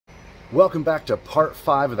Welcome back to part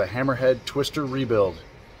 5 of the Hammerhead Twister rebuild.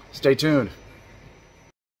 Stay tuned.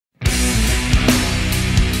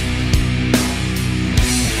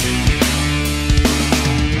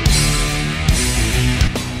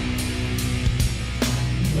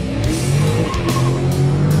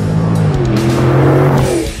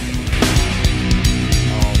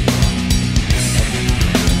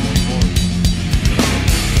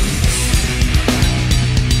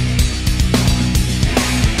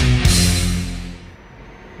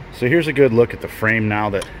 So here's a good look at the frame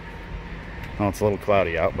now that, well, it's a little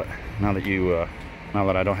cloudy out, but now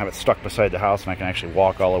that I don't have it stuck beside the house and I can actually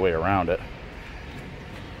walk all the way around it.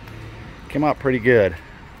 Came out pretty good,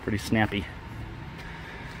 pretty snappy.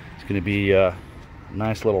 It's going to be a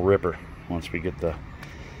nice little ripper once we get the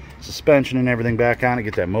suspension and everything back on it,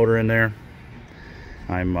 get that motor in there.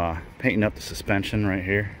 I'm painting up the suspension right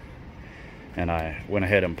here, and I went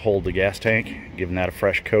ahead and pulled the gas tank, giving that a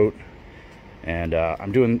fresh coat. And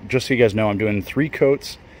I'm doing, just so you guys know, I'm doing 3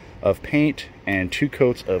 coats of paint and 2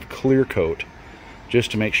 coats of clear coat,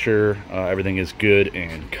 just to make sure everything is good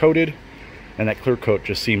and coated. And that clear coat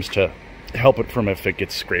just seems to help it from if it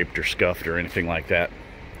gets scraped or scuffed or anything like that.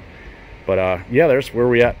 But yeah, there's where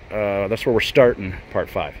we at. That's where we're starting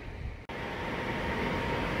part 5.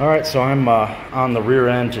 All right, so I'm on the rear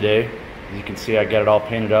end today. As you can see, I got it all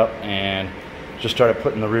painted up and just started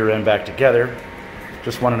putting the rear end back together.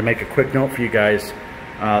 Just wanted to make a quick note for you guys.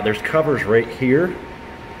 There's covers right here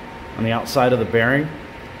on the outside of the bearing.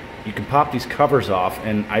 You can pop these covers off,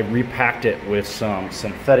 and I repacked it with some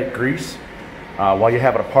synthetic grease. While you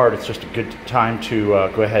have it apart, it's just a good time to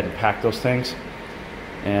go ahead and pack those things.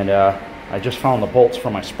 And I just found the bolts for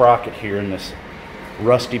my sprocket here in this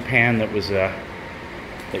rusty pan that was that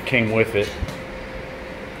came with it.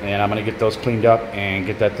 And I'm gonna get those cleaned up and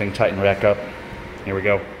get that thing tightened back up. Here we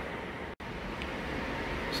go.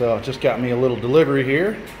 So just got me a little delivery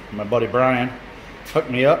here. My buddy Brian hooked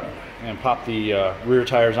me up and popped the rear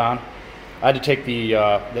tires on. I had to take the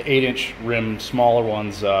 8-inch rim smaller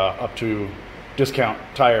ones up to Discount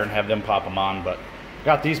Tire and have them pop them on, but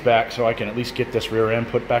got these back so I can at least get this rear end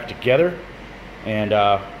put back together and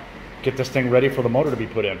get this thing ready for the motor to be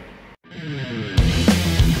put in.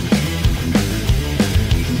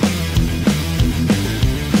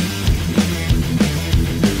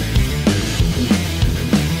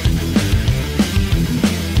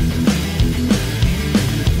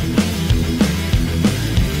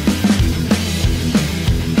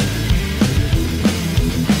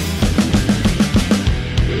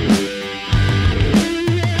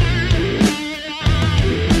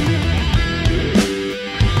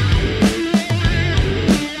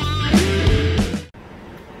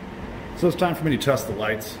 So it's time for me to test the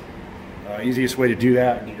lights. Easiest way to do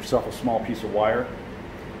that, get yourself a small piece of wire.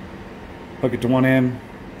 Hook it to one end,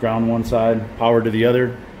 ground one side, power to the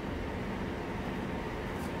other.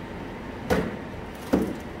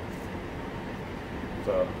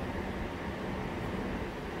 So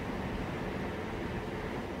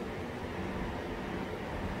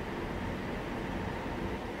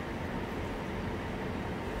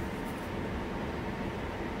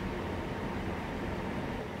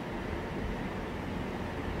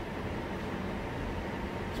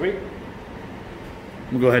sweet.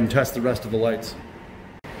 We'll go ahead and test the rest of the lights.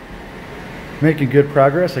 Making good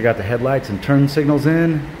progress. I got the headlights and turn signals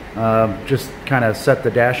in. Just kind of set the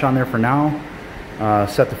dash on there for now.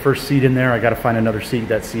 Set the first seat in there. I got to find another seat.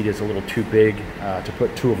 That seat is a little too big to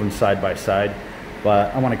put 2 of them side by side.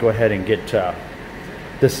 But I want to go ahead and get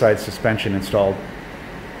this side suspension installed.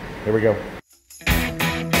 There we go.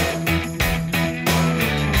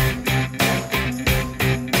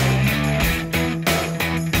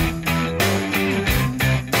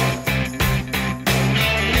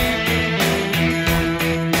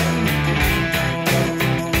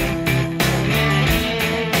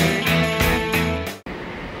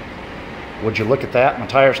 Would you look at that? My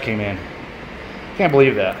tires came in. Can't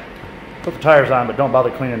believe that. Put the tires on, but don't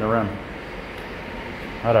bother cleaning the rim.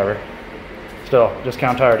 Whatever. Still,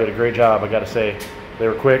 Discount Tire did a great job, I gotta say. They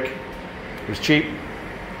were quick. It was cheap.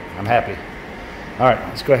 I'm happy. All right,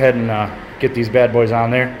 let's go ahead and get these bad boys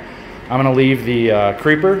on there. I'm gonna leave the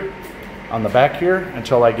creeper on the back here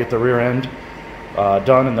until I get the rear end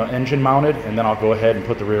done and the engine mounted, and then I'll go ahead and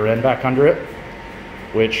put the rear end back under it,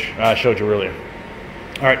 which I showed you earlier.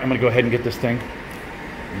 All right, I'm gonna go ahead and get this thing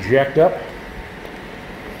jacked up.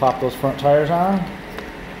 Pop those front tires on.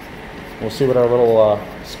 We'll see what our little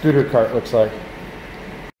scooter cart looks like.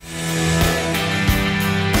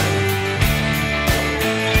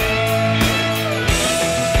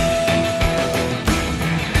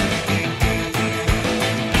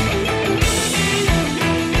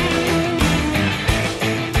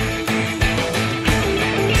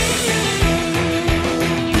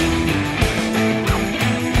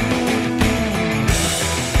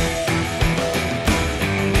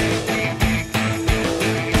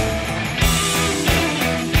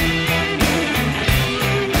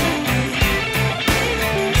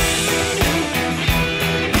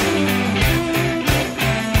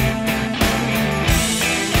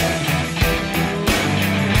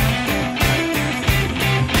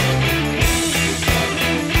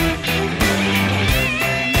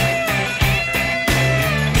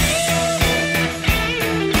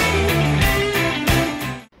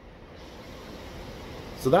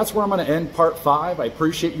 that's where I'm going to end part 5. I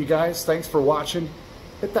appreciate you guys. Thanks for watching.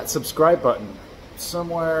 Hit that subscribe button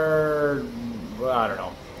somewhere. I don't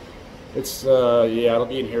know. It's, yeah, it'll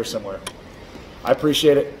be in here somewhere. I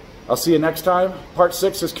appreciate it. I'll see you next time. Part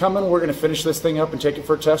 6 is coming. We're going to finish this thing up and take it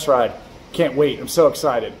for a test ride. Can't wait. I'm so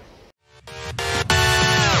excited.